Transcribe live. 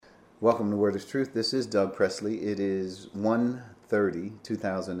Welcome to Word is Truth. This is Doug Presley. It is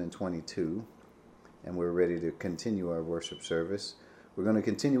 1/30/2022, and we're ready to continue our worship service. We're going to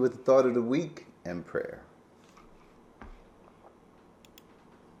continue with the thought of the week and prayer.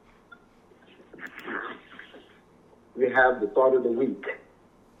 We have the thought of the week.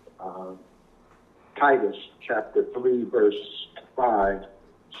 Titus chapter 3 verse 5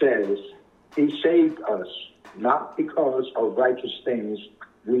 says, "He saved us not because of righteous things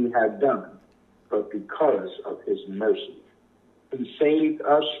we have done, but because of his mercy. He saved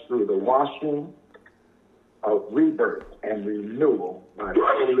us through the washing of rebirth and renewal by the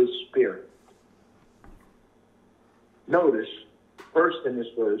Holy Spirit." Notice first in this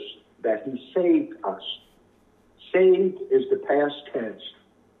verse that he saved us. Saved is the past tense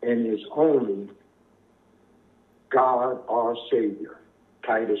and is only God our Savior.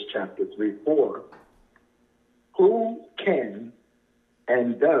 Titus chapter 3:4. Who can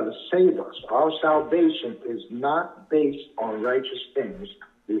and does save us? Our salvation is not based on righteous things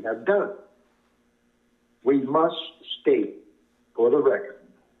we have done. We must state for the record,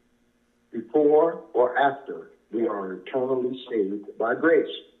 before or after we are eternally saved by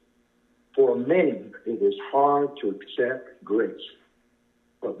grace. For many, it is hard to accept grace,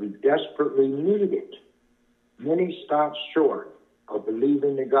 but we desperately need it. Many stop short of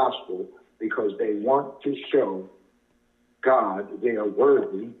believing the gospel because they want to show God they are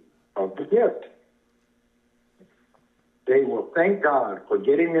worthy of the gift. They will thank God for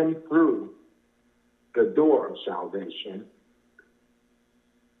getting them through the door of salvation,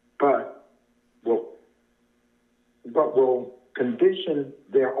 but will condition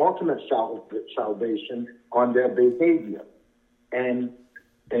their ultimate salvation on their behavior and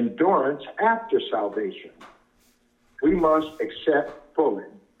endurance after salvation. We must accept fully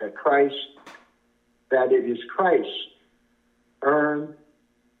that it is Christ's earned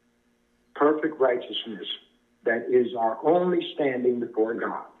perfect righteousness that is our only standing before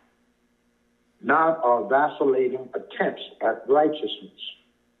God, not our vacillating attempts at righteousness.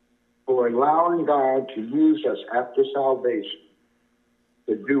 For allowing God to use us after salvation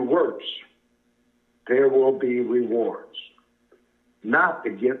to do works, there will be rewards, not the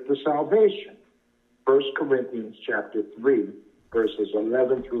gift of salvation. 1 Corinthians chapter 3, verses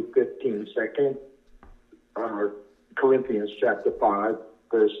 11 through 15. 2 Corinthians chapter 5,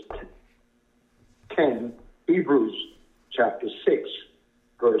 verse 10. Hebrews chapter 6,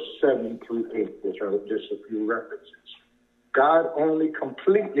 verse 7 through 8, which are just a few references. God only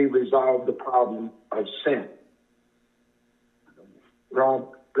completely resolved the problem of sin. God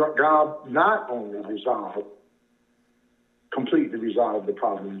not only completely resolved the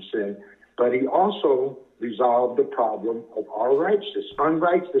problem of sin, but he also resolved the problem of our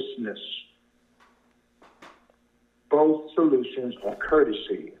unrighteousness. Both solutions are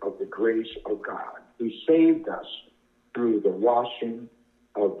courtesy of the grace of God. He saved us through the washing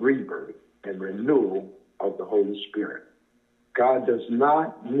of rebirth and renewal of the Holy Spirit. God does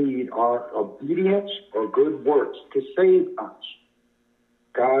not need our obedience or good works to save us.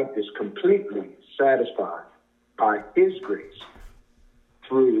 God is completely satisfied by his grace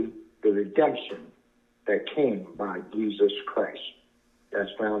through the redemption that came by Jesus Christ.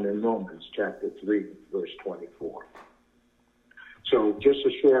 That's found in Romans chapter 3, verse 24. So just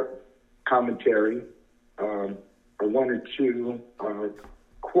a short commentary. I wanted to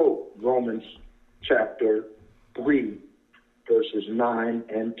quote Romans chapter 3, verses 9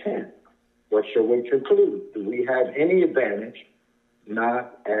 and 10. What shall we conclude? Do we have any advantage?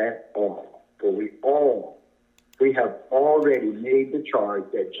 Not at all. For we have already made the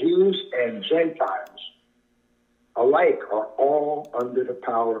charge that Jews and Gentiles alike are all under the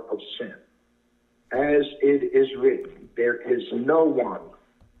power of sin. As it is written, there is no one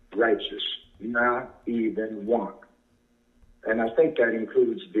righteous, not even one. And I think that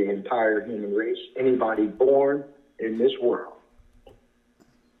includes the entire human race, anybody born in this world.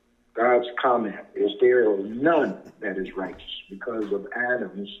 God's comment is there is none that is righteous because of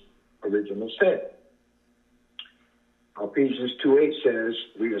Adam's original sin. Ephesians 2:8 says,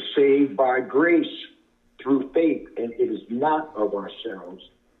 we are saved by grace through faith, and it is not of ourselves.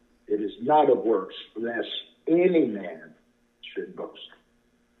 It is not of works, lest any man should boast.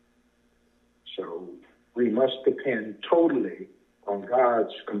 So we must depend totally on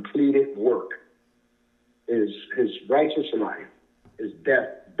God's completed work, his righteous life, his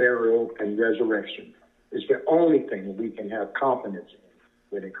death, burial, and resurrection is the only thing we can have confidence in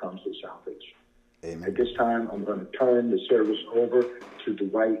when it comes to salvation. Amen. At this time, I'm going to turn the service over to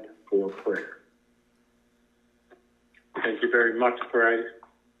Dwight for prayer. Thank you very much, Bryce.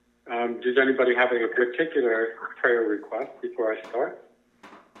 Does anybody have any particular prayer request before I start?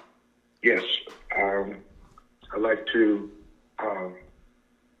 Yes. I'd like to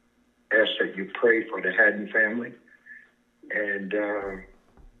ask that you pray for the Haddon family and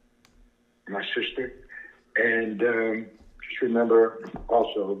my sister. And just remember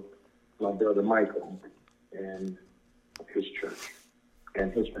also my brother Michael and his church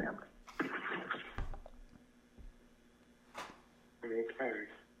and his family. Okay.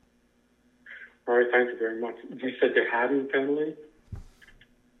 All right, thank you very much. You said the Haddon family?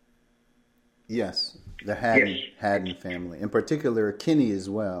 Yes, the Haddon family. In particular, Kinney as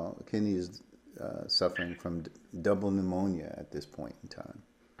well. Kinney is suffering from double pneumonia at this point in time.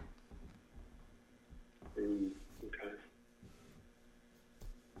 Okay.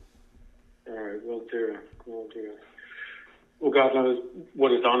 All right, we'll do. Well, God knows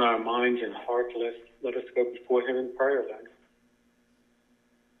what is on our minds and hearts. Let us go before Him in prayer then.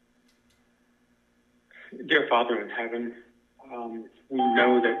 Dear Father in heaven, we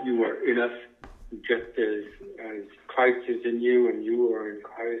know that you are in us, just as Christ is in you and you are in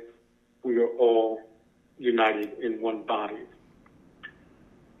Christ. We are all united in one body.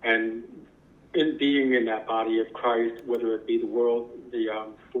 And in being in that body of Christ, whether it be the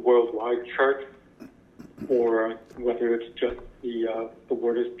worldwide church, or whether it's just the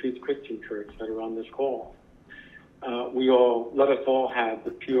Word of Truth Christian Church that are on this call, let us all have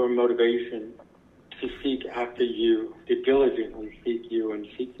the pure motivation to seek after you, to diligently seek you and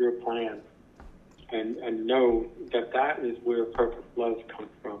seek your plan, and know that that is where perfect love comes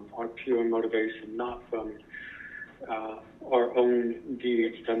from, our pure motivation, not from our own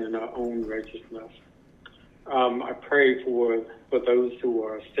deeds done in our own righteousness. I pray for those who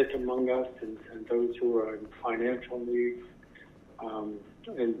are sick among us and those who are in financial need,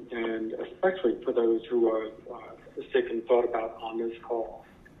 and especially for those who are sick and thought about on this call.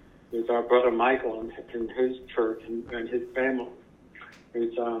 There's our brother Michael and his church and his family.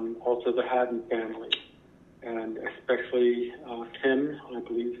 There's also the Haddon family, and especially Tim, I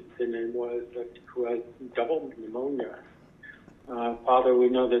believe the name was, who has double pneumonia. Father, we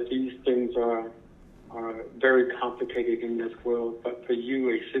know that these things are very complicated in this world, but for you,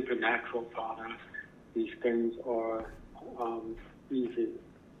 a supernatural Father, these things are easy.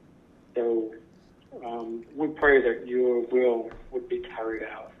 So we pray that your will would be carried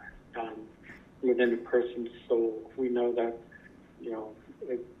out within a person's soul. We know that,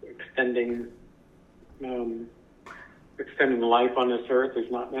 extending life on this earth is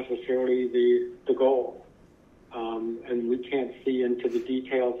not necessarily the goal. And we can't see into the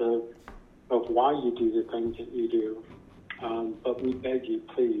details of why you do the things that you do. But we beg you,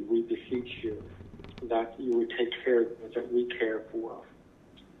 please, we beseech you that you would take care of those that we care for.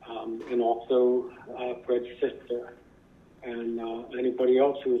 And also Fred's sister and anybody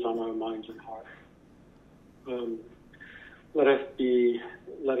else who is on our minds and hearts.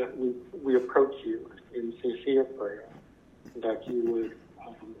 We approach you in sincere prayer that you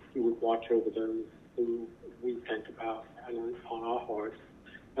would watch over those who we think about and on our hearts,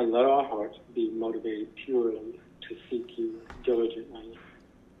 and let our hearts be motivated purely to seek you diligently.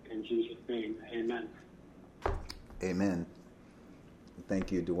 In Jesus' name, amen. Amen.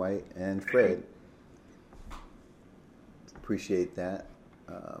 Thank you, Dwight and Fred. Appreciate that.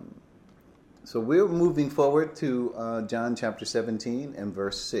 So we're moving forward to John chapter 17 and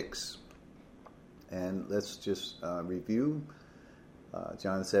verse 6. And let's just review.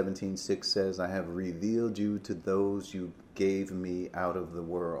 John 17:6 says, I have revealed you to those you gave me out of the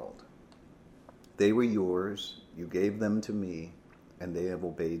world. They were yours, you gave them to me, and they have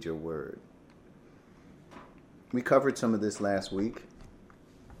obeyed your word. We covered some of this last week.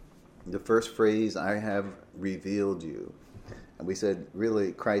 The first phrase, I have revealed you. And we said,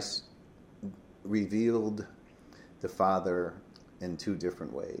 really, Christ revealed the Father in two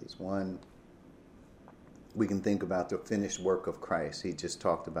different ways. One, we can think about the finished work of Christ. He just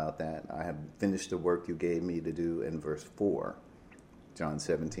talked about that. I have finished the work you gave me to do in verse 4, John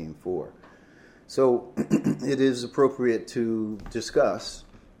 17:4. So it is appropriate to discuss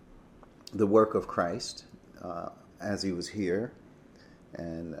the work of Christ as he was here.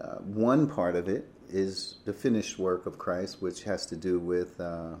 And one part of it is the finished work of Christ, which has to do with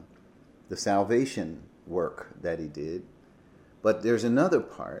the salvation work that he did. But there's another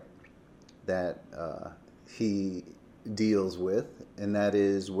part that he deals with, and that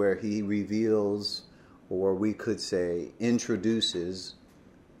is where he reveals, or we could say introduces,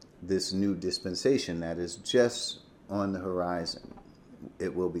 this new dispensation that is just on the horizon.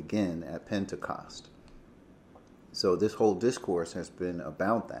 It will begin at Pentecost. So this whole discourse has been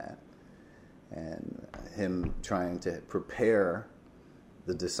about that, and him trying to prepare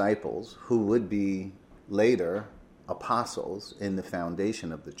the disciples who would be later apostles in the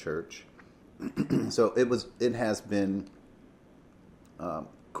foundation of the church, So it has been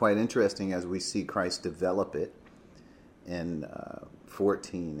quite interesting as we see Christ develop it in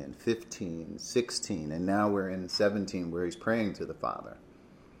 14 and 15, 16, and now we're in 17 where he's praying to the Father.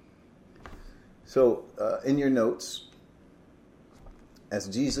 So in your notes, as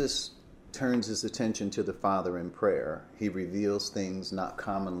Jesus turns his attention to the Father in prayer, he reveals things not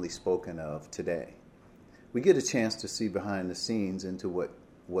commonly spoken of today. We get a chance to see behind the scenes into what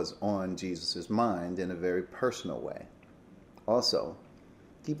was on Jesus' mind in a very personal way. Also,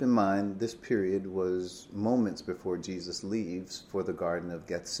 keep in mind this period was moments before Jesus leaves for the Garden of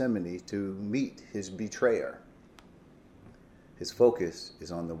Gethsemane to meet his betrayer. His focus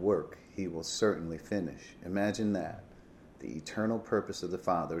is on the work he will certainly finish. Imagine that. The eternal purpose of the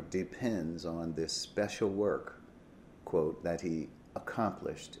Father depends on this special work, quote, that he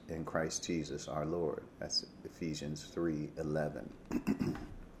accomplished in Christ Jesus our Lord. That's Ephesians 3:11.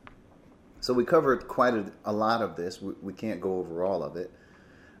 So we covered quite a lot of this. We can't go over all of it.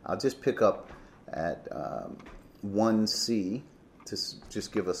 I'll just pick up at 1C to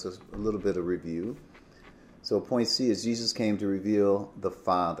just give us a little bit of review. So point C is Jesus came to reveal the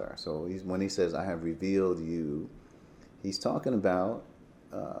Father. So when he says, I have revealed you, he's talking about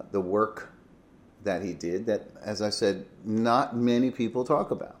the work that he did that, as I said, not many people talk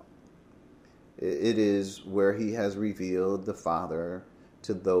about. It is where he has revealed the Father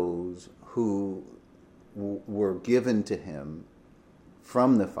to those who were given to him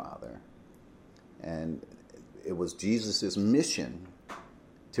from the Father. And it was Jesus' mission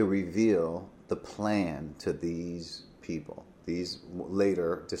to reveal the plan to these people, these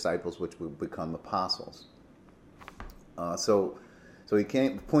later disciples, which would become apostles. So he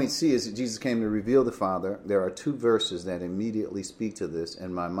came. Point C is that Jesus came to reveal the Father. There are two verses that immediately speak to this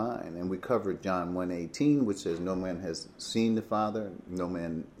in my mind, and we covered John 1:18, which says, "No man has seen the Father, no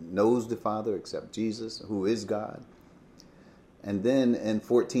man knows the Father except Jesus, who is God." And then in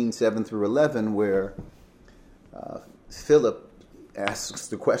 14:7 through 11, where Philip asks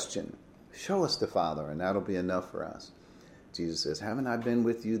the question, "Show us the Father, and that'll be enough for us." Jesus says, "Haven't I been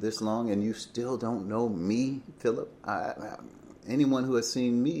with you this long, and you still don't know me, Philip? Anyone who has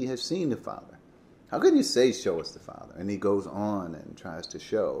seen me has seen the Father. How can you say, 'Show us the Father'?" And he goes on and tries to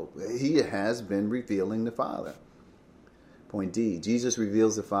show. He has been revealing the Father. Point D, Jesus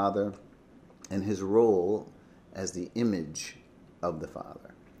reveals the Father and his role as the image of the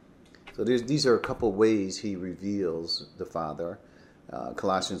Father. So these are a couple ways he reveals the Father.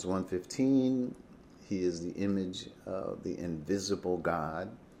 Colossians 1:15, he is the image of the invisible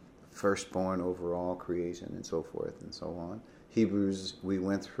God, firstborn over all creation, and so forth and so on. Hebrews, we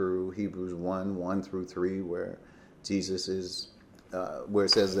went through Hebrews 1 through 3, where Jesus is, where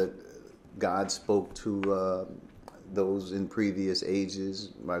it says that God spoke to those in previous ages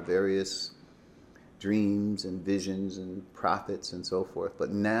by various dreams and visions and prophets and so forth.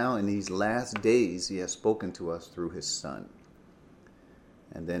 But now in these last days, he has spoken to us through his Son.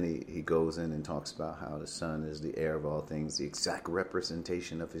 And then he goes in and talks about how the Son is the heir of all things, the exact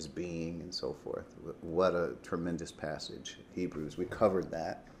representation of his being, and so forth. What a tremendous passage. Hebrews, we covered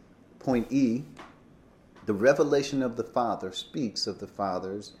that. Point E, the revelation of the Father speaks of the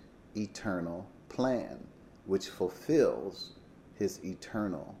Father's eternal plan, which fulfills his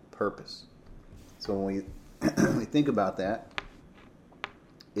eternal purpose. So when we think about that,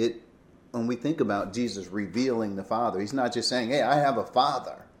 when we think about Jesus revealing the Father, he's not just saying, "Hey, I have a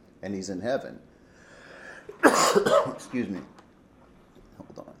Father, and he's in heaven." Excuse me.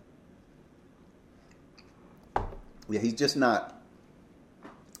 Hold on. Yeah, it's just not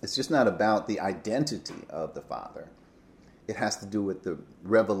about the identity of the Father. It has to do with the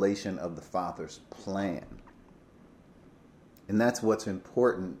revelation of the Father's plan. And that's what's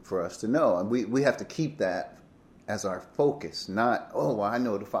important for us to know. And we have to keep that as our focus, not, "Oh, well, I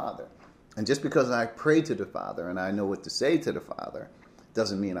know the Father." And just because I pray to the Father and I know what to say to the Father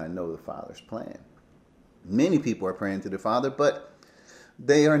doesn't mean I know the Father's plan. Many people are praying to the Father, but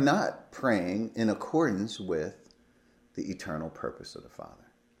they are not praying in accordance with the eternal purpose of the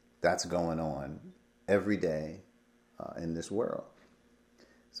Father. That's going on every day in this world.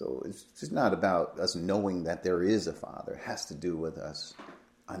 So it's just not about us knowing that there is a Father. It has to do with us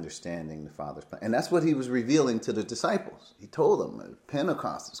understanding the Father's plan. And that's what he was revealing to the disciples. He told them,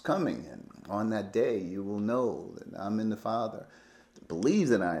 Pentecost is coming, and on that day you will know that I'm in the Father. Believe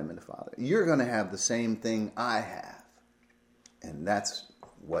that I am in the Father. You're going to have the same thing I have. And that's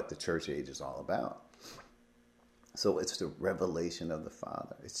what the church age is all about. So it's the revelation of the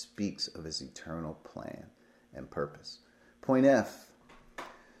Father. It speaks of his eternal plan and purpose. Point F,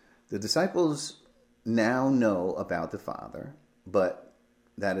 the disciples now know about the Father, but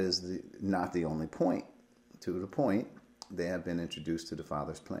that is not the only point. To the point, they have been introduced to the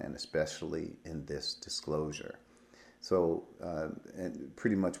Father's plan, especially in this disclosure. So, and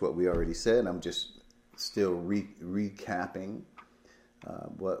pretty much what we already said, I'm just still recapping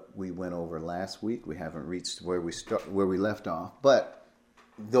what we went over last week. We haven't reached where we left off, but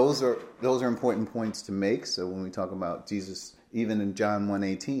those are important points to make. So when we talk about Jesus, even in John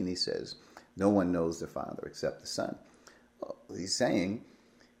 1:18, he says, "No one knows the Father except the Son." Well, he's saying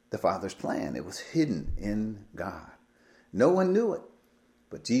the Father's plan. It was hidden in God. No one knew it,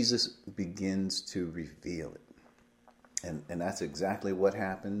 but Jesus begins to reveal it. And that's exactly what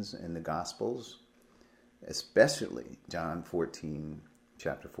happens in the Gospels, especially John 14,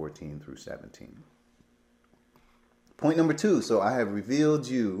 chapter 14 through 17. Point number 2, so I have revealed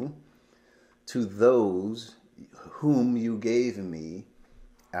you to those whom you gave me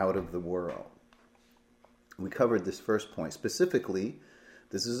out of the world. We covered this first point. Specifically,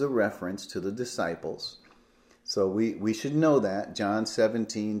 this is a reference to the disciples. So we should know that, John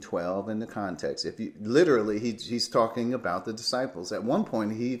 17:12 in the context. If you literally, he's talking about the disciples. At one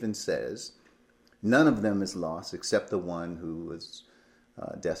point, he even says, none of them is lost except the one who was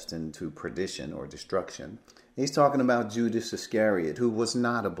destined to perdition or destruction. He's talking about Judas Iscariot, who was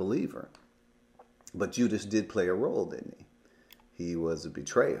not a believer. But Judas did play a role, didn't he? He was a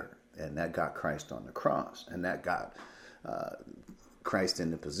betrayer, and that got Christ on the cross, and that got Christ in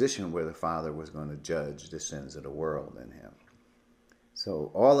the position where the Father was going to judge the sins of the world in him.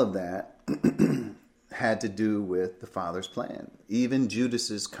 So all of that had to do with the Father's plan. Even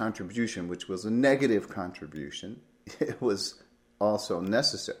Judas's contribution, which was a negative contribution, it was also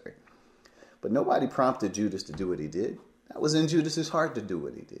necessary. But nobody prompted Judas to do what he did. That was in Judas's heart to do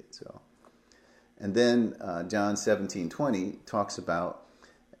what he did. So, and then John 17:20 talks about,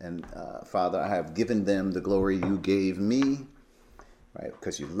 and Father, I have given them the glory you gave me, right?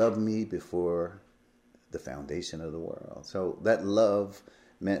 Because you loved me before the foundation of the world. So that love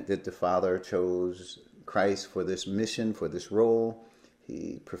meant that the Father chose Christ for this mission, for this role.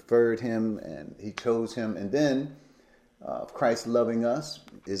 He preferred him and he chose him. And then Christ loving us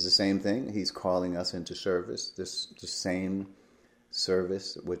is the same thing. He's calling us into service, this same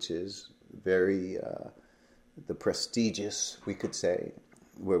service, which is very the prestigious, we could say,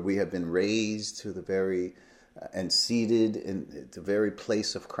 where we have been raised to the very and seated in the very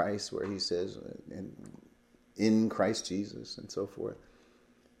place of Christ, where he says, in Christ Jesus and so forth.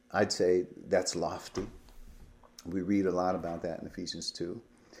 I'd say that's lofty. We read a lot about that in Ephesians 2.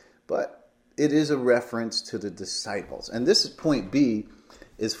 But it is a reference to the disciples. And this is point B,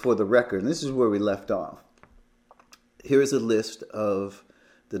 is for the record. And this is where we left off. Here's a list of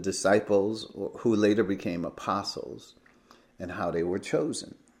the disciples who later became apostles and how they were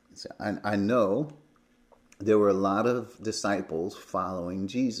chosen. I know there were a lot of disciples following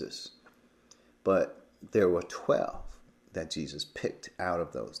Jesus, but there were 12 that Jesus picked out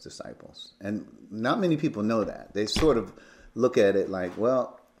of those disciples. And not many people know that. They sort of look at it like,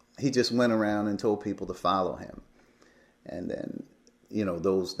 well, he just went around and told people to follow him. And then,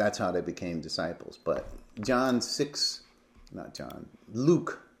 that's how they became disciples. But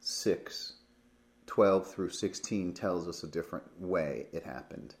Luke 6:12 through 16 tells us a different way it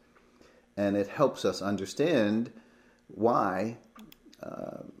happened. And it helps us understand why,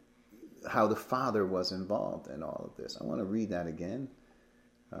 how the Father was involved in all of this. I want to read that again.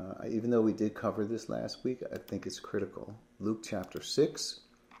 Even though we did cover this last week, I think it's critical. Luke chapter 6,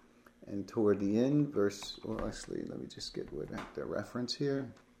 and toward the end, let me just get the reference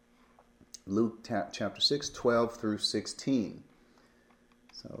here. Luke chapter 6, 12 through 16.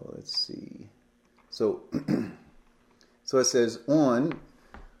 So let's see. So it says, one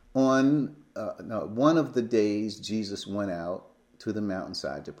of the days Jesus went out to the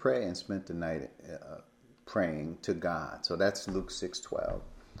mountainside to pray and spent the night praying to God. So that's Luke 6:12.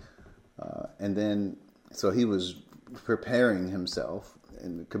 And then, so he was preparing himself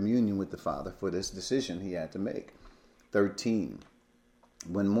in communion with the Father for this decision he had to make. 13.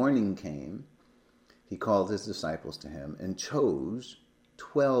 When morning came, he called his disciples to him and chose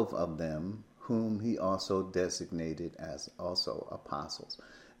 12 of them, whom he also designated as also apostles.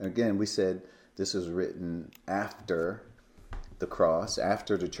 And again, we said this is written after the cross,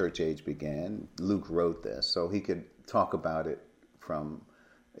 after the church age began. Luke wrote this, so he could talk about it from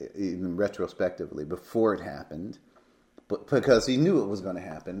even retrospectively before it happened, but because he knew it was going to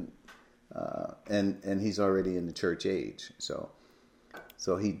happen, and he's already in the church age. So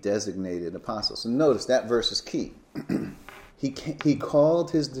he designated apostles. So notice that verse is key. He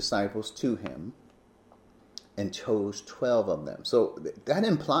called his disciples to him and chose 12 of them. So that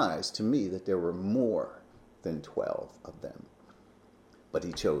implies to me that there were more than 12 of them. but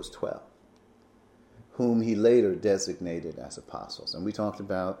he chose 12, whom he later designated as apostles. And we talked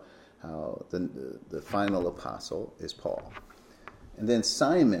about how the final apostle is Paul. And then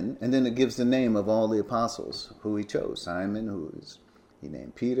Simon, and then it gives the name of all the apostles who he chose. Simon, he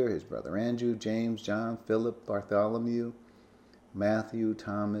named Peter, his brother Andrew, James, John, Philip, Bartholomew, Matthew,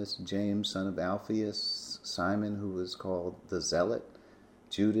 Thomas, James, son of Alphaeus, Simon, who was called the Zealot,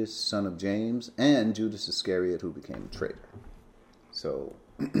 Judas, son of James, and Judas Iscariot, who became a traitor. So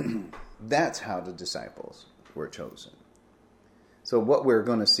that's how the disciples were chosen. So what we're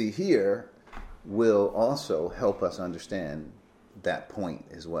going to see here will also help us understand that point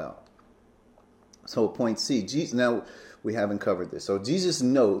as well. So point C, Jesus, now we haven't covered this. So Jesus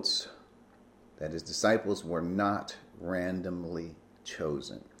notes that his disciples were not randomly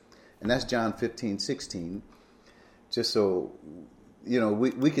chosen. And that's John 15:16. Just so,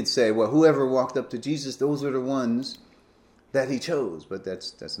 we could say, well, whoever walked up to Jesus, those are the ones that he chose. But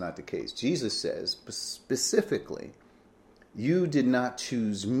that's not the case. Jesus says specifically, you did not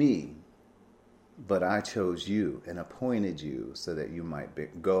choose me, but I chose you and appointed you so that you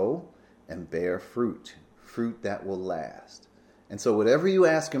might go and bear fruit that will last. And so whatever you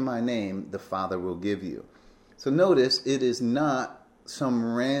ask in my name, the Father will give you. So notice, it is not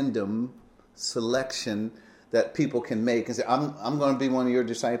some random selection that people can make and say, I'm going to be one of your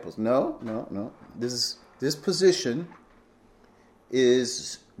disciples. No. This position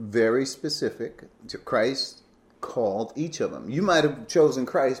is very specific. To Christ called each of them. You might have chosen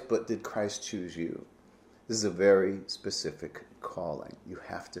Christ, but did Christ choose you? This is a very specific calling. You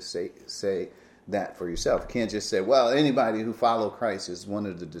have to say that for yourself. You can't just say, well, anybody who follows Christ is one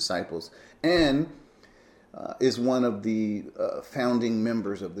of the disciples and is one of the founding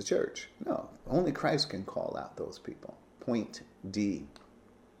members of the church. No, only Christ can call out those people. Point D.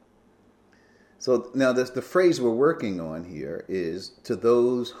 So now the phrase we're working on here is, to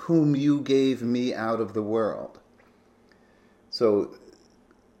those whom you gave me out of the world. So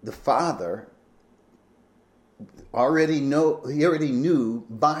the Father already knew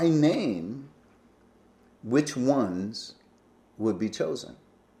by name which ones would be chosen.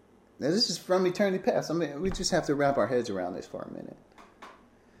 Now this is from eternity past. We just have to wrap our heads around this for a minute.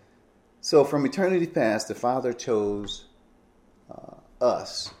 So from eternity past, the Father chose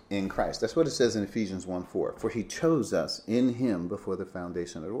us in Christ. That's what it says in Ephesians 1:4. For he chose us in him before the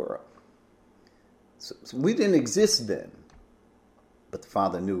foundation of the world. So we didn't exist then, but the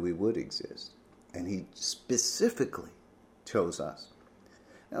Father knew we would exist. And he specifically chose us.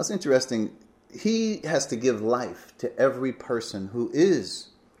 Now it's interesting. He has to give life to every person who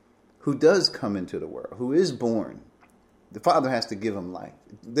does come into the world, who is born. The Father has to give them life.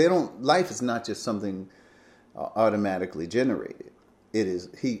 Life is not just something automatically generated. It is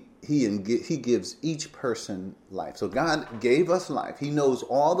he gives each person life. So God gave us life. He knows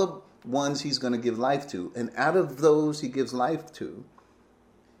all the ones he's going to give life to, and out of those he gives life to,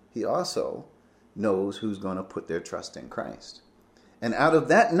 he also knows who's going to put their trust in Christ. And out of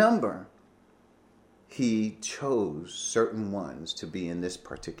that number, he chose certain ones to be in this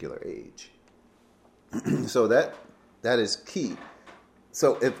particular age. So that is key.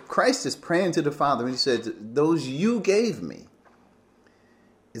 So if Christ is praying to the Father and he said, those you gave me,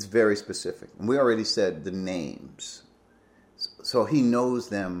 it's very specific. And we already said the names. So he knows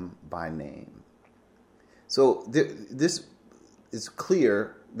them by name. So this is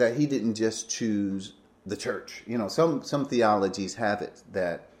clear that he didn't just choose the church. Some theologies have it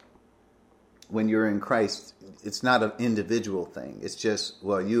that when you're in Christ, it's not an individual thing. It's just,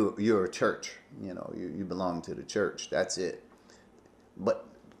 well, you're a church. You belong to the church. That's it. But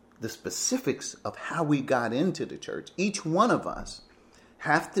the specifics of how we got into the church, each one of us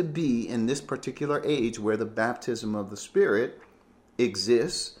have to be in this particular age where the baptism of the Spirit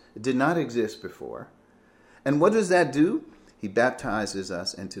exists. It did not exist before. And what does that do? He baptizes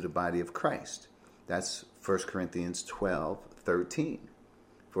us into the body of Christ. That's 1 Corinthians 12:13.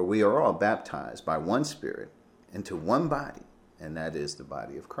 For we are all baptized by one Spirit into one body, and that is the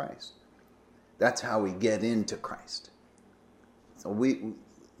body of Christ. That's how we get into Christ. So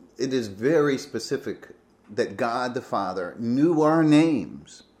it is very specific that God the Father knew our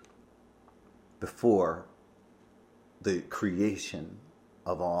names before the creation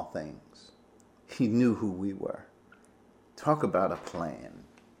of all things. He knew who we were. Talk about a plan.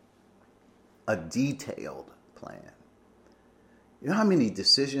 A detailed plan. You know how many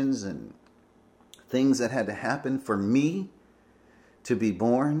decisions and things that had to happen for me to be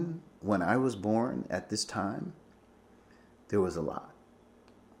born when I was born at this time? There was a lot.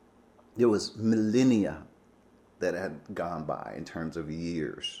 There was millennia that had gone by in terms of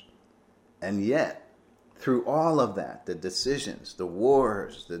years. And yet, through all of that, the decisions, the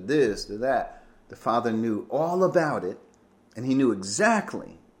wars, the this, the that, the Father knew all about it, and he knew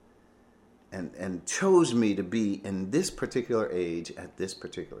exactly and chose me to be in this particular age at this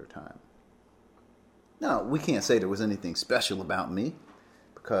particular time. Now, we can't say there was anything special about me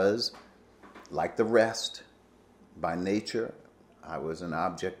because, like the rest, by nature, I was an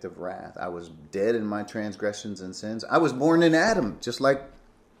object of wrath. I was dead in my transgressions and sins. I was born in Adam, just like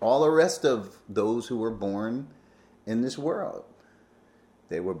all the rest of those who were born in this world.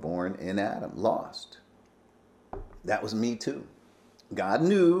 They were born in Adam, lost. That was me too. God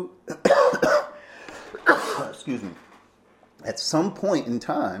knew, excuse me, at some point in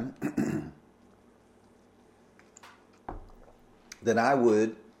time that I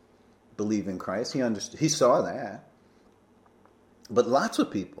would believe in Christ. He understood. He saw that. But lots of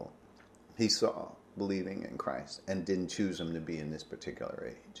people he saw believing in Christ and didn't choose him to be in this particular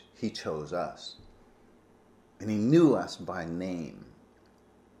age. He chose us. And he knew us by name.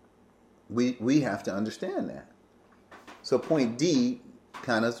 We have to understand that. So point D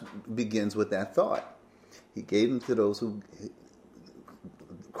kind of begins with that thought. He gave them to those who...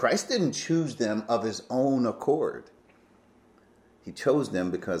 Christ didn't choose them of his own accord. He chose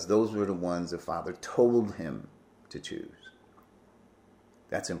them because those were the ones the Father told him to choose.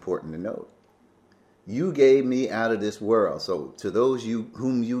 That's important to note. You gave me out of this world. So to those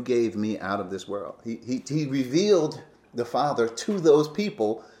whom you gave me out of this world. He revealed the Father to those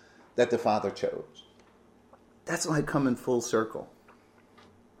people that the Father chose. That's like coming full circle.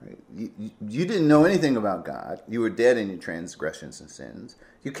 Right? You didn't know anything about God. You were dead in your transgressions and sins.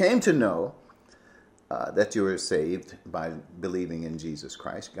 You came to know that you were saved by believing in Jesus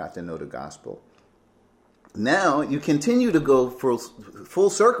Christ. Got to know the gospel. Now you continue to go full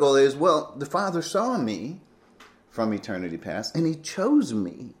circle as well. The Father saw me from eternity past, and he chose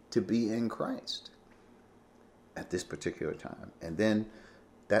me to be in Christ at this particular time. And then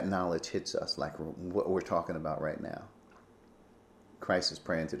that knowledge hits us like what we're talking about right now. Christ is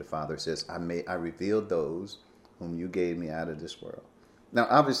praying to the Father, says, I revealed those whom you gave me out of this world. Now,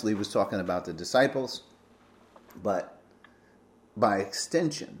 obviously, he was talking about the disciples, but by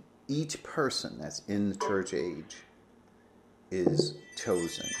extension, each person that's in the church age is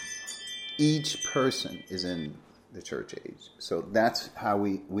chosen. Each person is in the church age. So that's how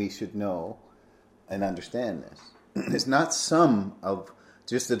we should know and understand this. It's not some of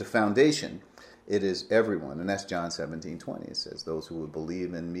just the foundation. It is everyone. And that's John 17:20. It says, those who would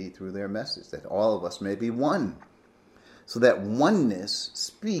believe in me through their message, that all of us may be one. So that oneness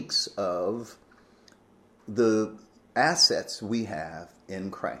speaks of the assets we have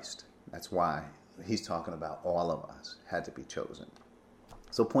in Christ. That's why he's talking about all of us had to be chosen.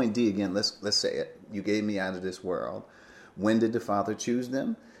 So point D again, let's say it. You gave me out of this world. When did the Father choose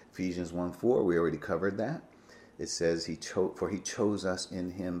them? Ephesians 1:4, we already covered that. It says, for he chose us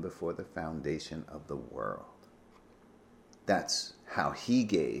in him before the foundation of the world. That's how he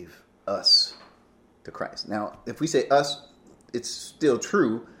gave us to Christ. Now, if we say us, it's still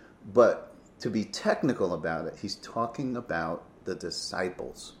true, but to be technical about it, he's talking about the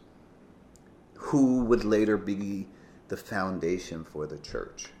disciples who would later be the foundation for the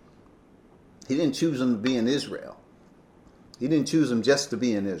church. He didn't choose them to be in Israel. He didn't choose them just to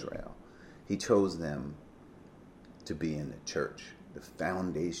be in Israel. He chose them to be in the church, the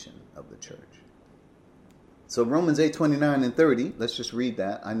foundation of the church. So Romans 8:29 and 30, let's just read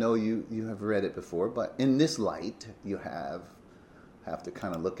that. I know you have read it before, but in this light, you have to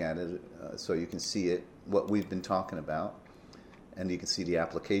kind of look at it so you can see it, what we've been talking about, and you can see the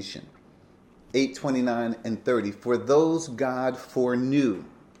application. 8:29 and 30, for those God foreknew.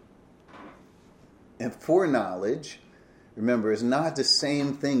 And foreknowledge, remember, is not the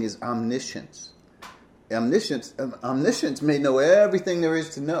same thing as omniscience. Omniscience may know everything there is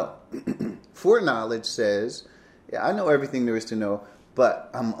to know. Foreknowledge says, yeah, I know everything there is to know, but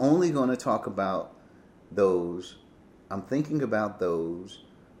I'm only going to talk about those, I'm thinking about those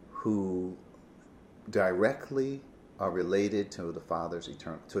who directly are related to the Father's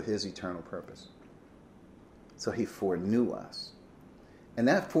his eternal purpose. So he foreknew us. And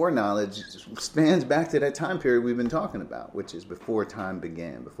that foreknowledge spans back to that time period we've been talking about, which is before time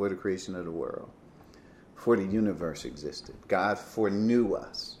began, before the creation of the world. Before the universe existed. God foreknew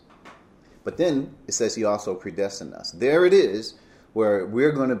us. But then it says he also predestined us. There it is, where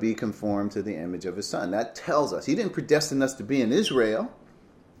we're going to be conformed to the image of his Son. That tells us he didn't predestine us to be in Israel.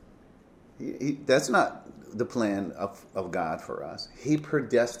 That's not the plan of God for us. He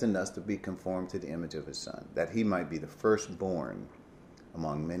predestined us to be conformed to the image of his Son, that he might be the firstborn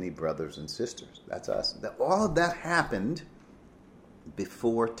among many brothers and sisters. That's us. All of that happened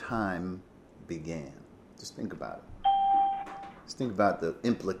before time began. Just think about it. Just think about the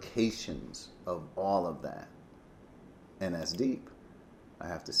implications of all of that. And that's deep. I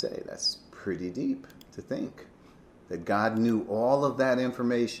have to say, that's pretty deep to think that God knew all of that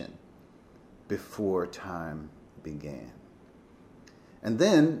information before time began. And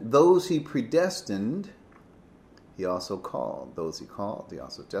then those he predestined, he also called. Those he called, he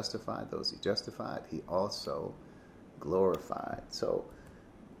also justified. Those he justified, he also glorified. So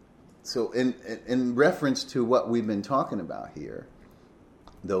in reference to what we've been talking about here,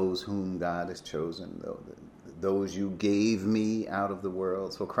 those whom God has chosen, those you gave me out of the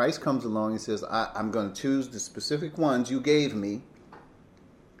world. So Christ comes along and says, I'm going to choose the specific ones you gave me.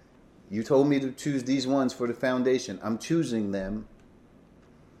 You told me to choose these ones for the foundation. I'm choosing them.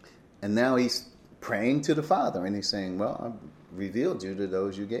 And now he's praying to the Father, and he's saying, well, I've revealed you to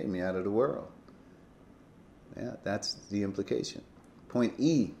those you gave me out of the world. Yeah, that's the implication. Point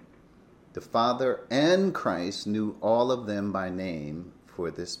E, the Father and Christ knew all of them by name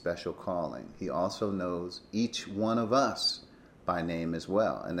for this special calling. He also knows each one of us by name as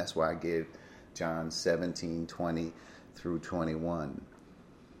well. And that's why I gave John 17:20 through 21.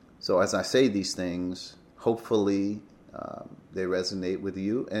 So as I say these things, hopefully they resonate with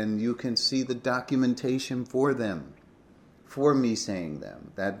you, and you can see the documentation for them, for me saying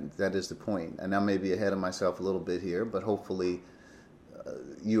them. That is the point. And I may be ahead of myself a little bit here, but hopefully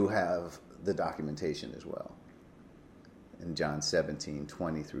you have the documentation as well. In John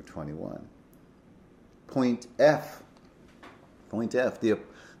 17:20 through 21. Point F.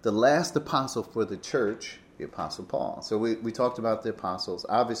 The last apostle for the church, the Apostle Paul. So we talked about the apostles.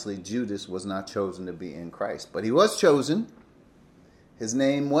 Obviously, Judas was not chosen to be in Christ, but he was chosen. His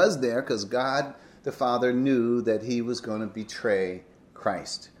name was there because God the Father knew that he was going to betray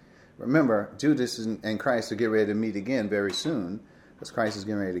Christ. Remember, Judas and Christ are getting ready to meet again very soon, because Christ is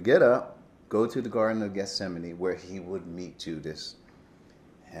getting ready to get up, go to the Garden of Gethsemane, where he would meet Judas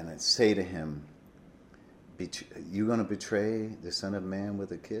and say to him, you going to betray the Son of Man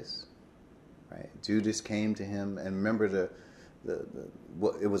with a kiss? Right? Judas came to him, and remember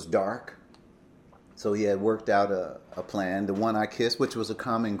it was dark, so he had worked out a plan. The one I kissed, which was a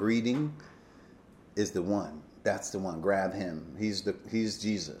common greeting, is the one. That's the one. Grab him. He's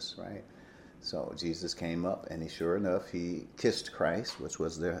Jesus, right? So Jesus came up, and sure enough, he kissed Christ, which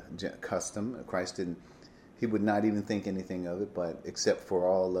was the custom. Christ he would not even think anything of it, but except for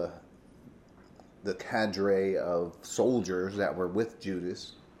all the cadre of soldiers that were with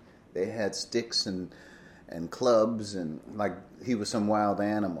Judas. They had sticks and clubs, and like he was some wild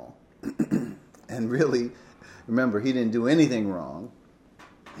animal. And really, remember, he didn't do anything wrong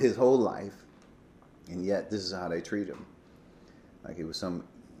his whole life, and yet this is how they treat him. Like he was some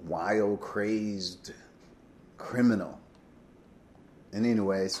wild, crazed criminal. And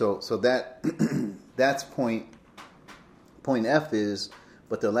anyway, so that that's point F is,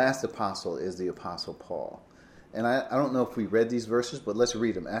 but the last apostle is the Apostle Paul. And I don't know if we read these verses, but let's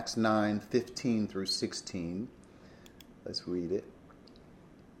read them. Acts 9:15 through 16. Let's read it.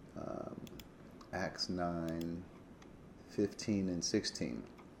 Acts 9:15 and 16.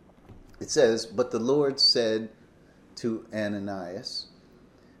 It says, "But the Lord said to Ananias,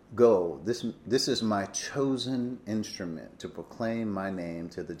 'Go, this is my chosen instrument to proclaim my name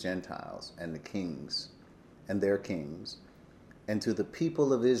to the Gentiles and the kings and their kings, and to the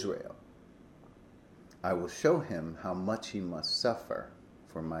people of Israel. I will show him how much he must suffer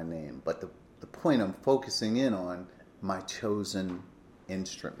for my name.'" But the point I'm focusing in on, my chosen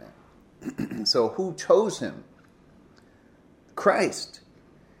instrument. So who chose him? Christ.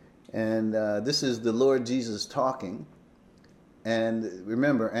 And this is the Lord Jesus talking. And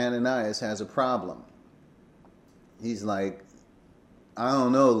remember, Ananias has a problem. He's like, I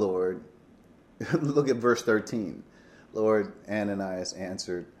don't know, Lord. Look at verse 13. Lord, Ananias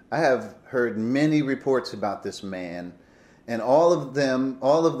answered, "I have heard many reports about this man, and all of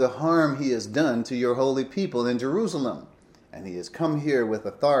the harm he has done to your holy people in Jerusalem. And he has come here with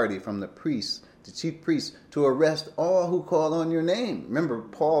authority from the priests, the chief priests, to arrest all who call on your name." Remember,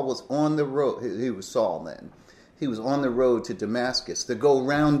 Paul was on the road. He was Saul then. He was on the road to Damascus to go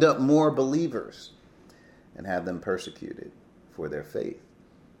round up more believers and have them persecuted for their faith.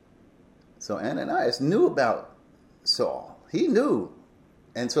 So Ananias knew about Saul. He knew.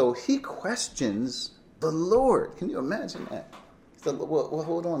 And so he questions the Lord. Can you imagine that? He said, well,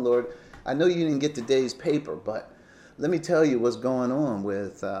 hold on, Lord. I know you didn't get today's paper, but let me tell you what's going on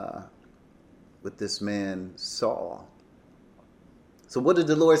with this man, Saul. So what did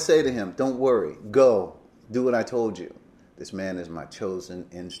the Lord say to him? Don't worry. Go. Do what I told you. This man is my chosen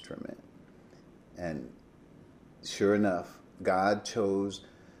instrument. And sure enough, God chose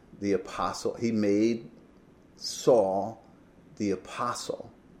the apostle. He made Saul, the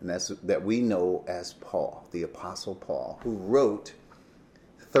apostle, and that we know as Paul, the Apostle Paul, who wrote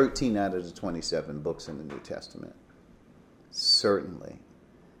 13 out of the 27 books in the New Testament. Certainly,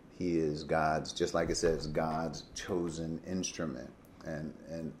 he is God's, just like it says, God's chosen instrument. And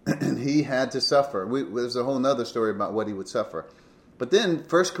he had to suffer. There's a whole other story about what he would suffer. But then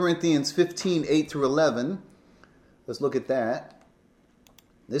 1 Corinthians 15, 8 through 11, let's look at that.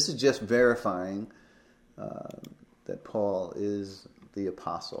 This is just verifying that Paul is the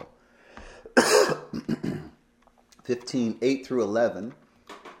apostle. 15, 8 through 11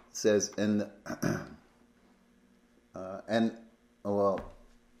 says,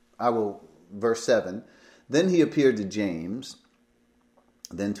 verse 7, then he appeared to James,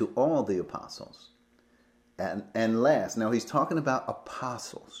 then to all the apostles. And last, now he's talking about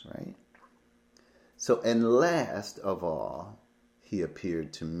apostles, right? So, and last of all, he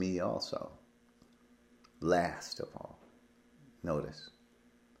appeared to me also. Last of all. Notice.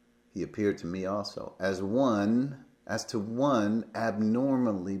 He appeared to me also as to one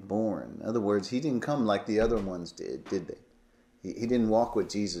abnormally born. In other words, he didn't come like the other ones did they? He didn't walk with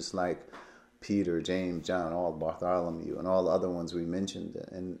Jesus like Peter, James, John, all Bartholomew, and all the other ones we mentioned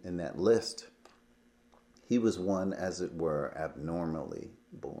in that list. He was one, as it were, abnormally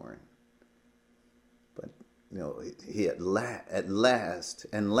born. But, he at last,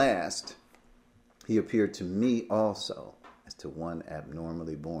 he appeared to me also as to one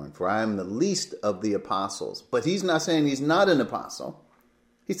abnormally born. For I am the least of the apostles. But he's not saying he's not an apostle.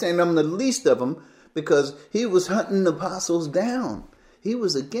 He's saying I'm the least of them because he was hunting the apostles down. He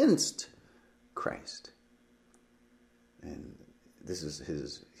was against Christ. And this is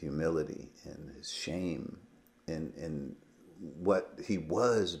his humility and his shame in what he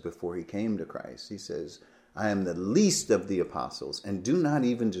was before he came to Christ. He says, I am the least of the apostles and do not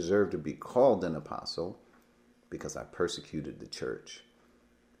even deserve to be called an apostle because I persecuted the church.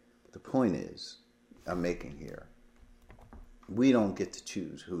 But the point is, I'm making here, we don't get to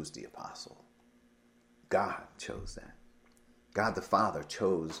choose who's the apostle. God chose that. God the Father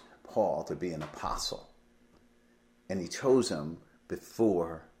chose Paul to be an apostle. And he chose him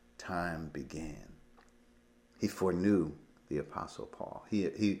before time began. He foreknew the apostle Paul.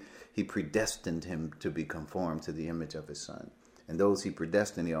 He predestined him to be conformed to the image of his son. And those he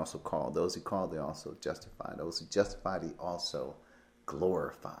predestined, he also called. Those he called, he also justified. Those he justified, he also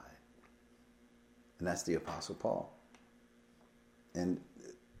glorified. And that's the apostle Paul. And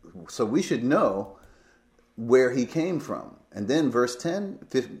so we should know where he came from. And then verse 10,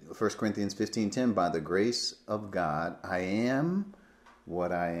 1 Corinthians 15:10, by the grace of God, I am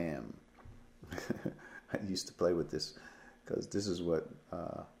what I am. I used to play with this because this is what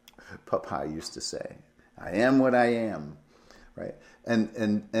Papa used to say. I am what I am, right?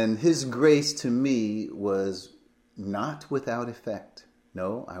 And his grace to me was not without effect.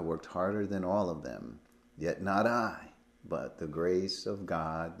 No, I worked harder than all of them, yet not I, but the grace of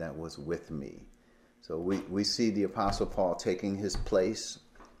God that was with me. So we see the Apostle Paul taking his place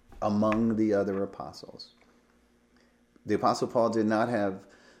among the other apostles. The Apostle Paul did not have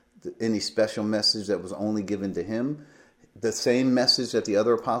any special message that was only given to him. The same message that the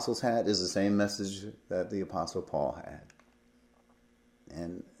other apostles had is the same message that the Apostle Paul had.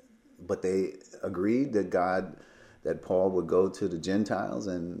 But they agreed that Paul would go to the Gentiles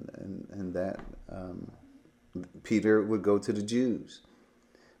and that Peter would go to the Jews.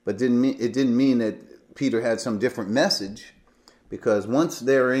 But it didn't mean that Peter had some different message, because once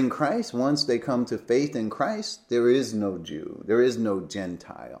they're in Christ, once they come to faith in Christ, there is no Jew, there is no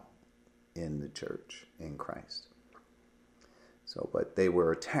Gentile in the church in Christ. So, but they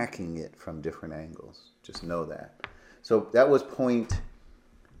were attacking it from different angles. Just know that. So that was point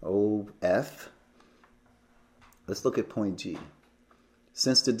F. Let's look at point G.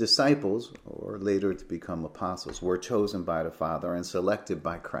 Since the disciples, or later to become apostles, were chosen by the Father and selected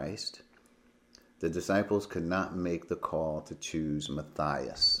by Christ, the disciples could not make the call to choose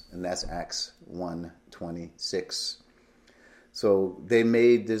Matthias. And that's Acts 1:26. So they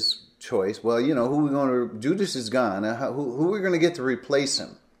made this choice. Well, Judas is gone. Who are we going to get to replace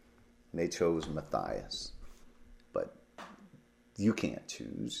him? And they chose Matthias. But you can't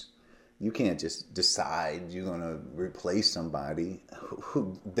choose. You can't just decide you're going to replace somebody.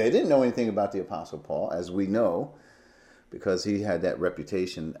 They didn't know anything about the Apostle Paul, as we know, because he had that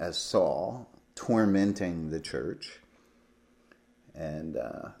reputation as Saul, tormenting the church. And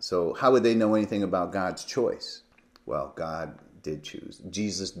so how would they know anything about God's choice? Well, God did choose.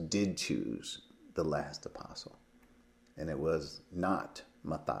 Jesus did choose the last apostle. And it was not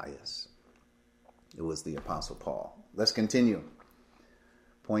Matthias. It was the Apostle Paul. Let's continue.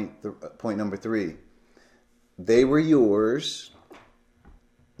 Point number 3. They were yours.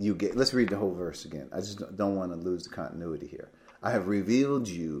 Let's read the whole verse again. I just don't want to lose the continuity here. I have revealed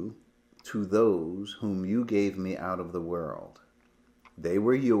you to those whom you gave me out of the world. They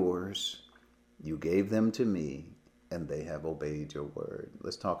were yours. You gave them to me, and they have obeyed your word.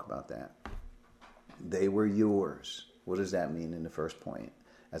 Let's talk about that. They were yours. What does that mean in the first point?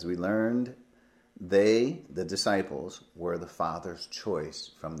 As we learned, they, the disciples, were the Father's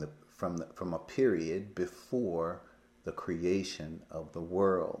choice from a period before the creation of the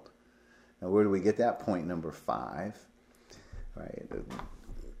world. Now, where do we get that? Point number 5, right?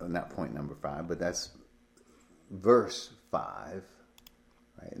 Not point number 5, but that's verse 5,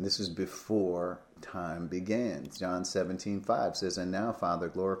 right? And this is before time began. John 17:5 says, "And now, Father,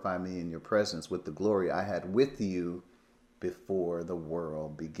 glorify me in your presence with the glory I had with you before the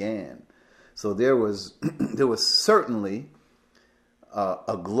world began." So there was certainly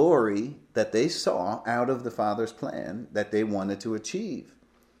a glory that they saw out of the Father's plan that they wanted to achieve.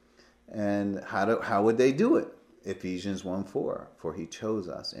 And how would they do it? Ephesians 1:4, "For he chose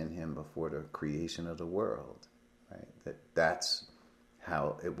us in him before the creation of the world." Right? That's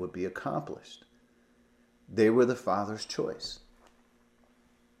how it would be accomplished. They were the Father's choice.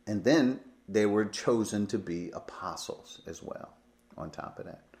 And then they were chosen to be apostles as well, on top of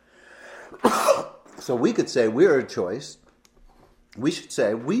that. So we could say we're a choice. We should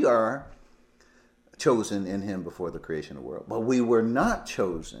say we are chosen in him before the creation of the world. But we were not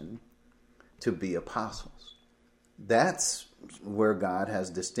chosen to be apostles. That's where God has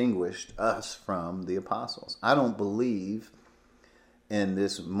distinguished us from the apostles. I don't believe in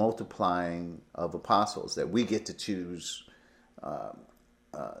this multiplying of apostles, that we get to choose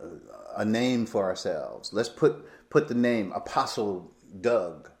a name for ourselves. Let's put the name Apostle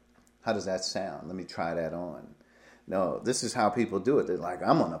Doug. How does that sound? Let me try that on. No, this is how people do it. They're like,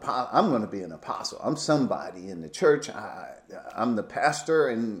 I'm going to be an apostle. I'm somebody in the church. I'm the pastor,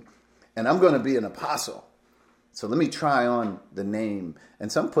 and I'm going to be an apostle. So let me try on the name. And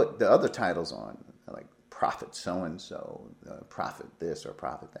some put the other titles on, like prophet so-and-so, prophet this or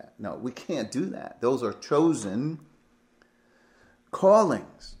prophet that. No, we can't do that. Those are chosen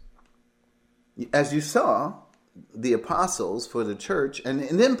callings. As you saw, the apostles for the church. And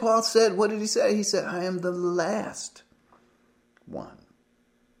then Paul said, what did he say? He said, I am the last one.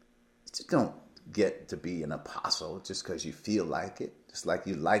 You just don't get to be an apostle just because you feel like it. Just like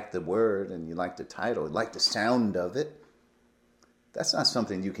you like the word and you like the title, you like the sound of it. That's not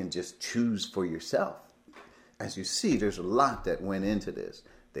something you can just choose for yourself. As you see, there's a lot that went into this.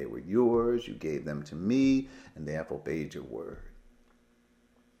 They were yours, you gave them to me, and they have obeyed your word.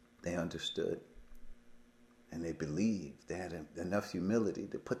 They understood. And they believed. They had enough humility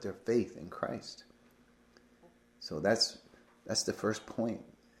to put their faith in Christ. So that's the first point.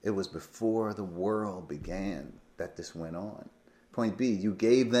 It was before the world began that this went on. Point B, you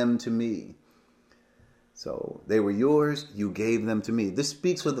gave them to me. So they were yours, you gave them to me. This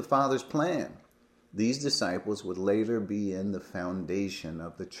speaks of the Father's plan. These disciples would later be in the foundation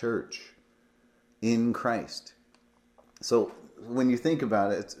of the church in Christ. So when you think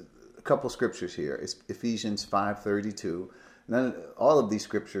about it, it's a couple scriptures here. It's Ephesians 5:32. All of these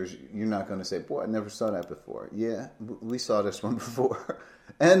scriptures, you're not going to say, boy, I never saw that before. Yeah, we saw this one before.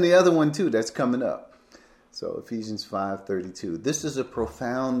 And the other one too, that's coming up. So Ephesians 5:32. This is a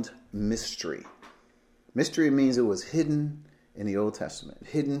profound mystery. Mystery means it was hidden in the Old Testament,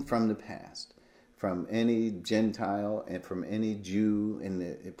 hidden from the past, from any Gentile and from any Jew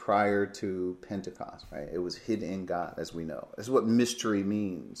prior to Pentecost. Right? It was hidden in God, as we know. That's what mystery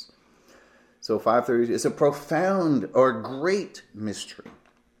means. So 5:32, it's a profound or great mystery.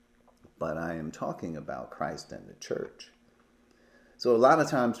 But I am talking about Christ and the church. So a lot of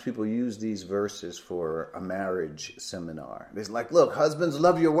times people use these verses for a marriage seminar. It's like, look, husbands,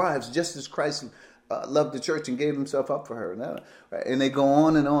 love your wives just as Christ loved the church and gave himself up for her. No, right? And they go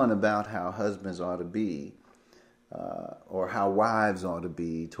on and on about how husbands ought to be or how wives ought to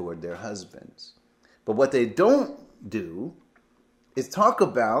be toward their husbands. But what they don't do is talk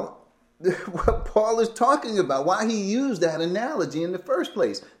about what Paul is talking about, why he used that analogy in the first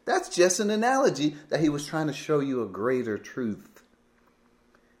place. That's just an analogy that he was trying to show you a greater truth.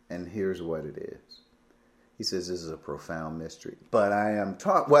 And here's what it is. He says this is a profound mystery. But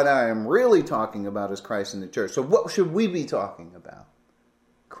what I am really talking about is Christ in the church. So what should we be talking about?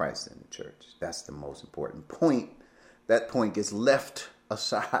 Christ in the church. That's the most important point. That point gets left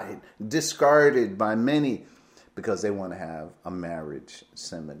aside, discarded by many because they want to have a marriage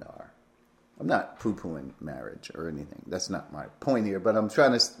seminar. I'm not poo-pooing marriage or anything. That's not my point here. But I'm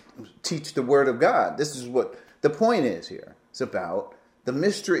trying to teach the Word of God. This is what the point is here. It's about the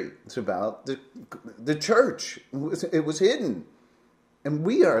mystery. It's about the church. It was hidden. And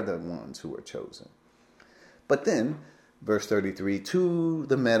we are the ones who are chosen. But then, verse 33, to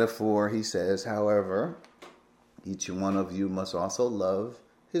the metaphor, he says, however, each one of you must also love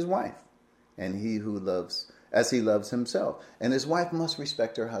his wife, and he who loves as he loves himself. And his wife must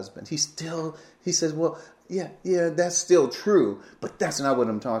respect her husband. He says, well, yeah, that's still true, but that's not what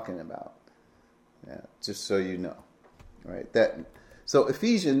I'm talking about. Yeah, just so you know. Right? So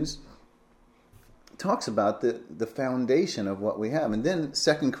Ephesians talks about the foundation of what we have. And then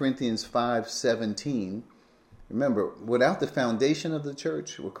 2 Corinthians 5:17, remember, without the foundation of the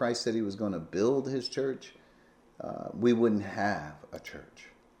church, where Christ said he was going to build his church, we wouldn't have a church.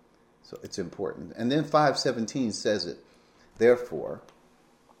 So it's important. And then 5:17 says it, therefore,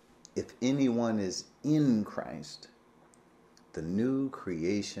 if anyone is in Christ, the new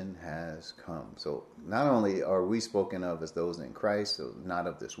creation has come. So not only are we spoken of as those in Christ, so not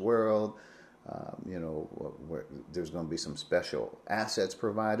of this world, where there's going to be some special assets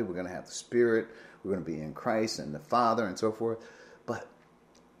provided. We're going to have the Spirit. We're going to be in Christ and the Father and so forth. But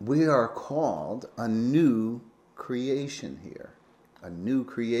we are called a new creation here. A new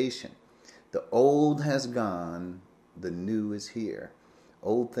creation. The old has gone. The new is here.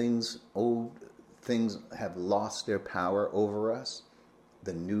 Old things have lost their power over us.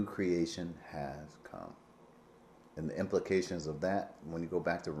 The new creation has come. And the implications of that, when you go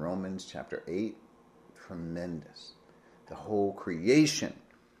back to Romans chapter 8, tremendous. The whole creation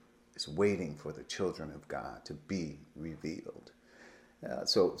is waiting for the children of God to be revealed.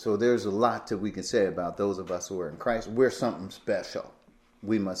 So there's a lot that we can say about those of us who are in Christ. We're something special,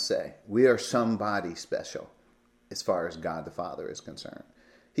 we must say. We are somebody special as far as God the Father is concerned.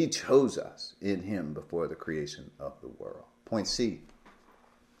 He chose us in him before the creation of the world. Point C,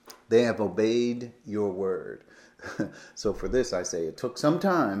 they have obeyed your word. So for this I say it took some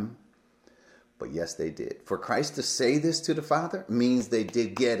time, but yes, they did. For Christ to say this to the Father means they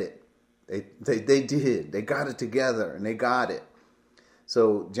did get it. They did. They got it together, and they got it.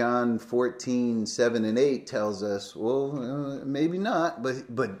 So John 14:7-8 tells us, well, maybe not,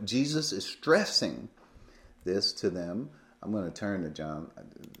 but Jesus is stressing this to them. I'm going to turn to John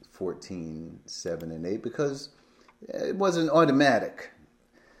 14:7-8 because it wasn't automatic.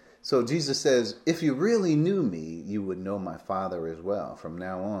 So Jesus says, if you really knew me, you would know my Father as well. From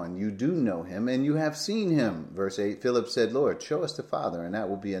now on, you do know him and you have seen him. Verse 8, Philip said, Lord, show us the Father and that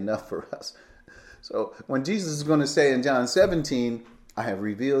will be enough for us. So when Jesus is going to say in John 17, I have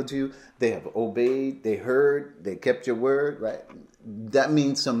revealed you, they have obeyed, they heard, they kept your word, right? That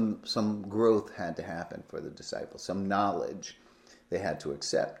means some growth had to happen for the disciples, some knowledge they had to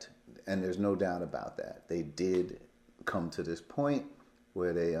accept. And there's no doubt about that. They did come to this point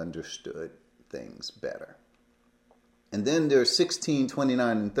where they understood things better. And then there's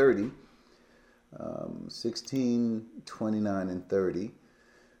 16:29-30. 16:29-30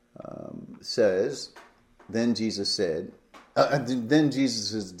 says, then Jesus'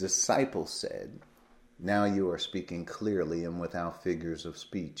 disciples said, now you are speaking clearly and without figures of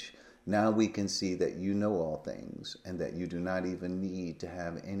speech. Now we can see that you know all things and that you do not even need to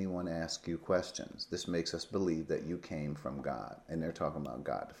have anyone ask you questions. This makes us believe that you came from God. And they're talking about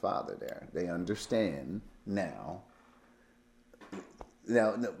God the Father there. They understand now.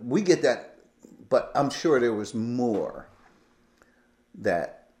 Now, we get that, but I'm sure there was more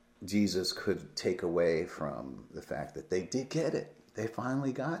that Jesus could take away from the fact that they did get it. They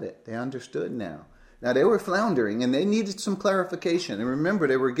finally got it. They understood now. Now, they were floundering, and they needed some clarification. And remember,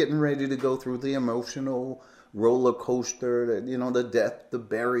 they were getting ready to go through the emotional roller coaster, the death, the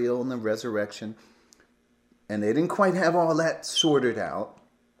burial, and the resurrection. And they didn't quite have all that sorted out,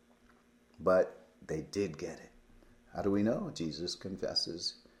 but they did get it. How do we know? Jesus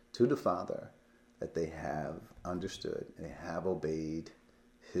confesses to the Father that they have understood, and they have obeyed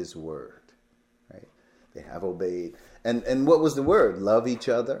his word, right? They have obeyed. And what was the word? Love each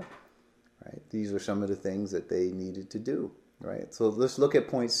other. Right? These are some of the things that they needed to do, right? So let's look at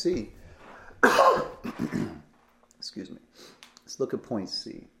point C. Excuse me. Let's look at point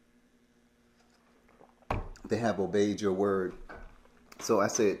C. They have obeyed your word. So I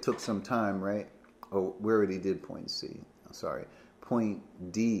say it took some time, right? Oh, we already did point C. I'm sorry. Point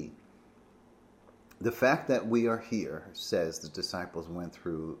D. The fact that we are here says the disciples went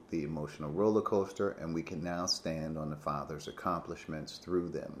through the emotional roller coaster, and we can now stand on the Father's accomplishments through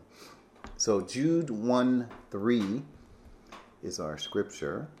them. So Jude 1:3 is our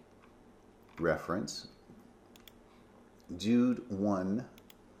scripture reference. Jude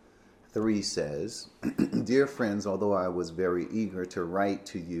 1:3 says, Dear friends, although I was very eager to write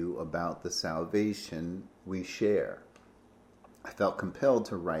to you about the salvation we share, I felt compelled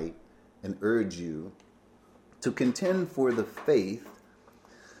to write and urge you to contend for the faith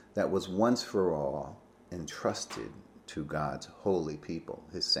that was once for all entrusted to God's holy people,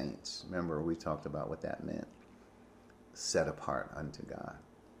 his saints. Remember, we talked about what that meant. Set apart unto God.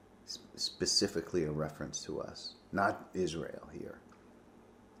 Specifically a reference to us, not Israel here.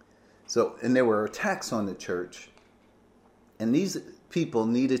 So, and there were attacks on the church, and these people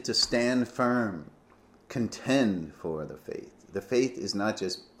needed to stand firm, contend for the faith. The faith is not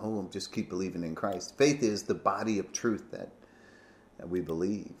just, just keep believing in Christ. Faith is the body of truth that we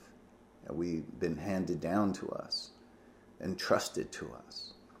believe, that we've been handed down to us, entrusted to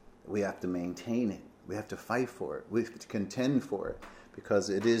us. We have to maintain it. We have to fight for it. We have to contend for it because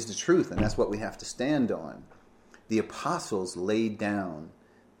it is the truth, and that's what we have to stand on. The apostles laid down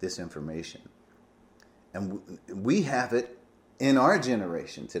this information, and we have it in our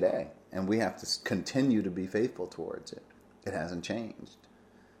generation today, and we have to continue to be faithful towards it. It hasn't changed.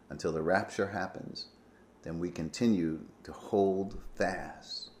 Until the rapture happens, then we continue to hold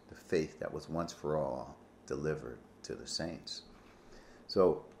fast the faith that was once for all delivered to the saints.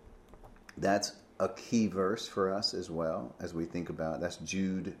 So that's a key verse for us as well as we think about. That's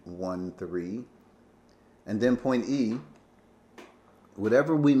Jude 1:3. And then point E,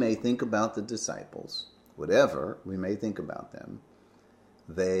 whatever we may think about the disciples, whatever we may think about them,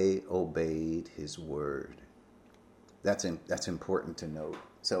 they obeyed his word. That's important to note.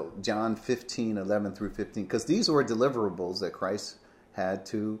 So John 15:11 through 15, because these were deliverables that Christ had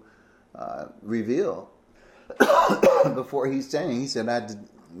to reveal before he said, I had to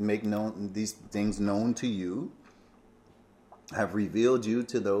make known these things known to you. I have revealed you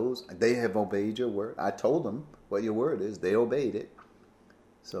to those. They have obeyed your word. I told them what your word is. They obeyed it.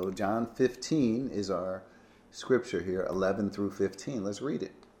 So John 15 is our scripture here, 11 through 15. Let's read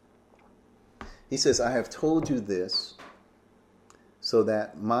it. He says, I have told you this so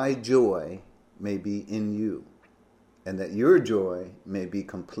that my joy may be in you and that your joy may be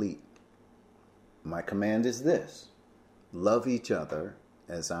complete. My command is this: love each other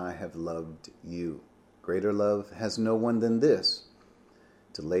as I have loved you. Greater love has no one than this,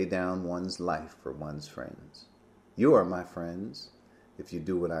 to lay down one's life for one's friends. You are my friends if you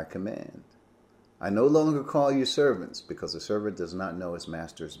do what I command. I no longer call you servants, because a servant does not know his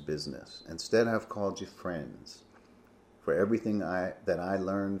master's business. Instead, I have called you friends. For everything that I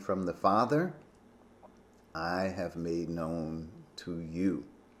learned from the Father, I have made known to you.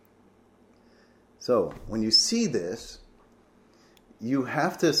 So, when you see this, you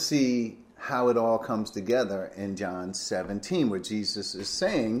have to see how it all comes together in John 17, where Jesus is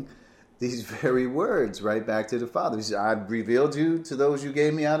saying these very words right back to the Father. He said, I've revealed you to those you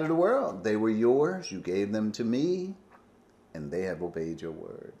gave me out of the world. They were yours. You gave them to me, and they have obeyed your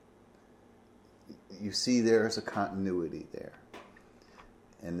word. You see there's a continuity there.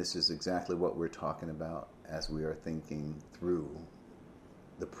 And this is exactly what we're talking about as we are thinking through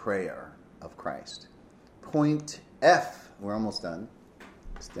the prayer of Christ. Point F. We're almost done.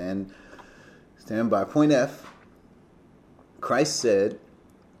 Stand by. Point F. Christ said,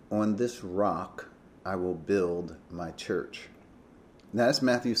 on this rock I will build my church. Now that's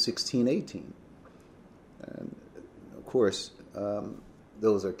Matthew 16:18. And of course,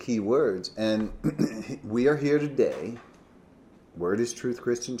 those are key words. And we are here today. Word is Truth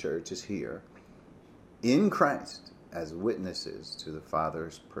Christian Church is here in Christ as witnesses to the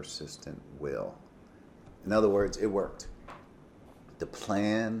Father's persistent will. In other words, it worked. The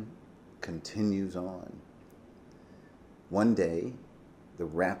plan continues on. One day, the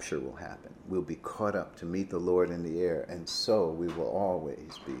rapture will happen. We'll be caught up to meet the Lord in the air, and so we will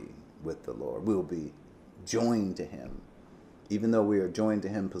always be with the Lord. We'll be joined to him. Even though we are joined to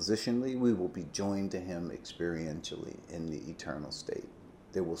him positionally, we will be joined to him experientially in the eternal state.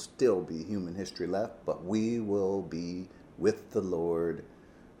 There will still be human history left, but we will be with the Lord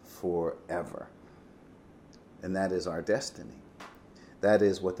forever. And that is our destiny. That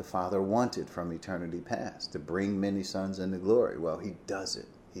is what the Father wanted from eternity past, to bring many sons into glory. Well, he does it.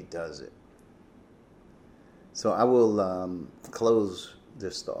 He does it. So I will close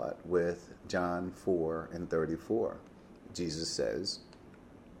this thought with John 4:34. Jesus says,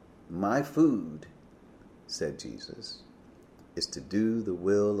 my food, said Jesus, is to do the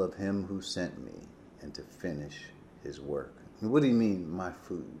will of him who sent me and to finish his work. And what do you mean, my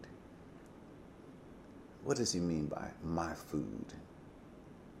food? What does he mean by my food?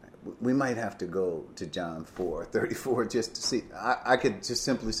 We might have to go to John 4:34 just to see. I could just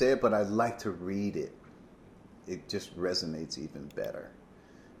simply say it, but I'd like to read it. It just resonates even better.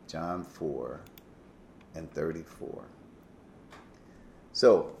 John 4:34.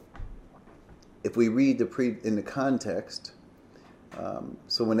 So, if we read in the context,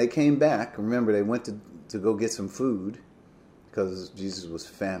 So when they came back, remember, they went to go get some food because Jesus was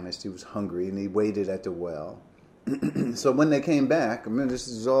famished, he was hungry, and he waited at the well. So when they came back, remember, this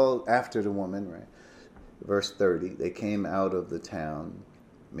is all after the woman, right? Verse 30, they came out of the town,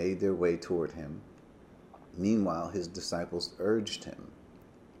 made their way toward him. Meanwhile, his disciples urged him,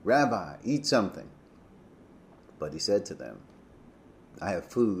 "Rabbi, eat something." But he said to them, "I have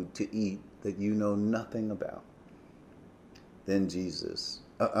food to eat that you know nothing about." Then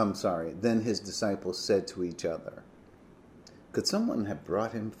Then his disciples said to each other, "Could someone have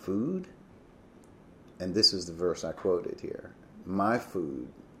brought him food?" And this is the verse I quoted here. "My food,"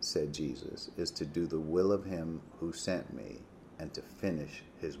 said Jesus, "is to do the will of him who sent me and to finish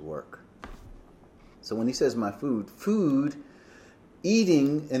his work." So when he says my food,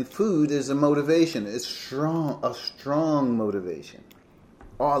 eating and food is a motivation. It's a strong motivation.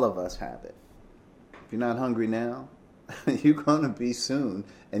 All of us have it. If you're not hungry now, you're going to be soon.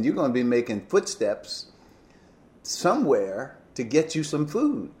 And you're going to be making footsteps somewhere to get you some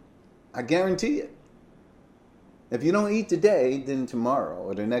food. I guarantee it. If you don't eat today, then tomorrow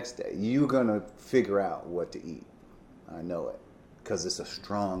or the next day, you're going to figure out what to eat. I know it. Because it's a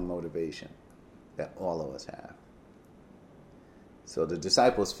strong motivation that all of us have. So the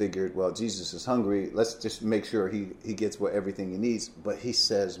disciples figured, well, Jesus is hungry. Let's just make sure he gets everything he needs. But he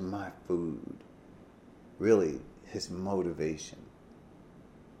says, my food. Really, his motivation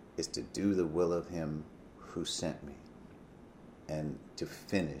is to do the will of him who sent me and to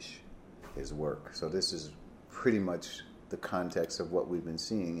finish his work. So this is pretty much the context of what we've been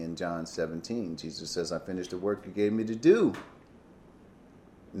seeing in John 17. Jesus says, I finished the work you gave me to do.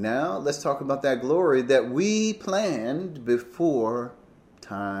 Now, let's talk about that glory that we planned before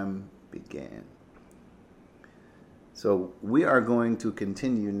time began. So we are going to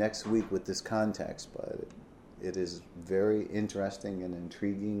continue next week with this context, but it is very interesting and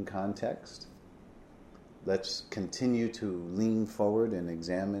intriguing context. Let's continue to lean forward and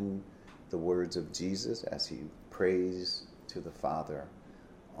examine the words of Jesus as he prays to the Father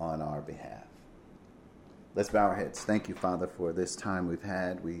on our behalf. Let's bow our heads. Thank you, Father, for this time we've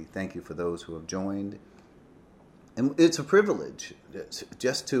had. We thank you for those who have joined. And it's a privilege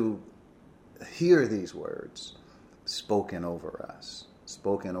just to hear these words spoken over us,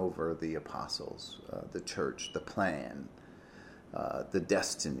 spoken over the apostles, the church, the plan, the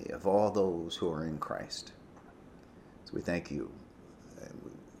destiny of all those who are in Christ. So we thank you.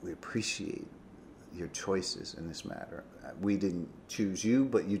 We appreciate your choices in this matter. We didn't choose you,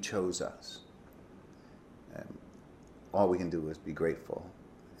 but you chose us. And all we can do is be grateful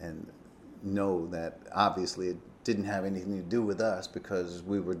and know that obviously it didn't have anything to do with us because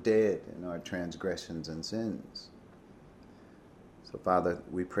we were dead in our transgressions and sins. So, Father,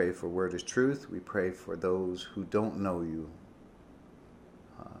 we pray for Word is Truth. We pray for those who don't know you.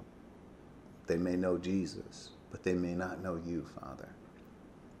 They may know Jesus, but they may not know you, Father.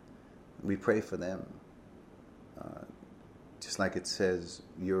 We pray for them. Just like it says,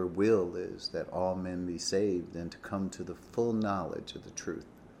 your will is that all men be saved and to come to the full knowledge of the truth.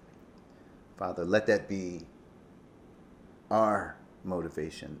 Father, let that be our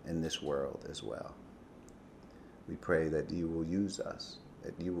motivation in this world as well. We pray that you will use us,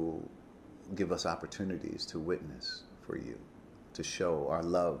 that you will give us opportunities to witness for you, to show our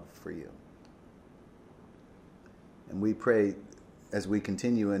love for you. And we pray as we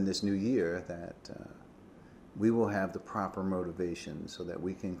continue in this new year that we will have the proper motivation so that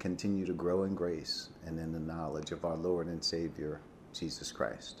we can continue to grow in grace and in the knowledge of our Lord and Savior, Jesus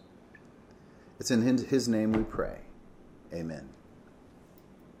Christ. It's in his name we pray. Amen.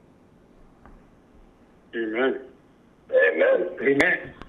 Amen. Amen. Amen.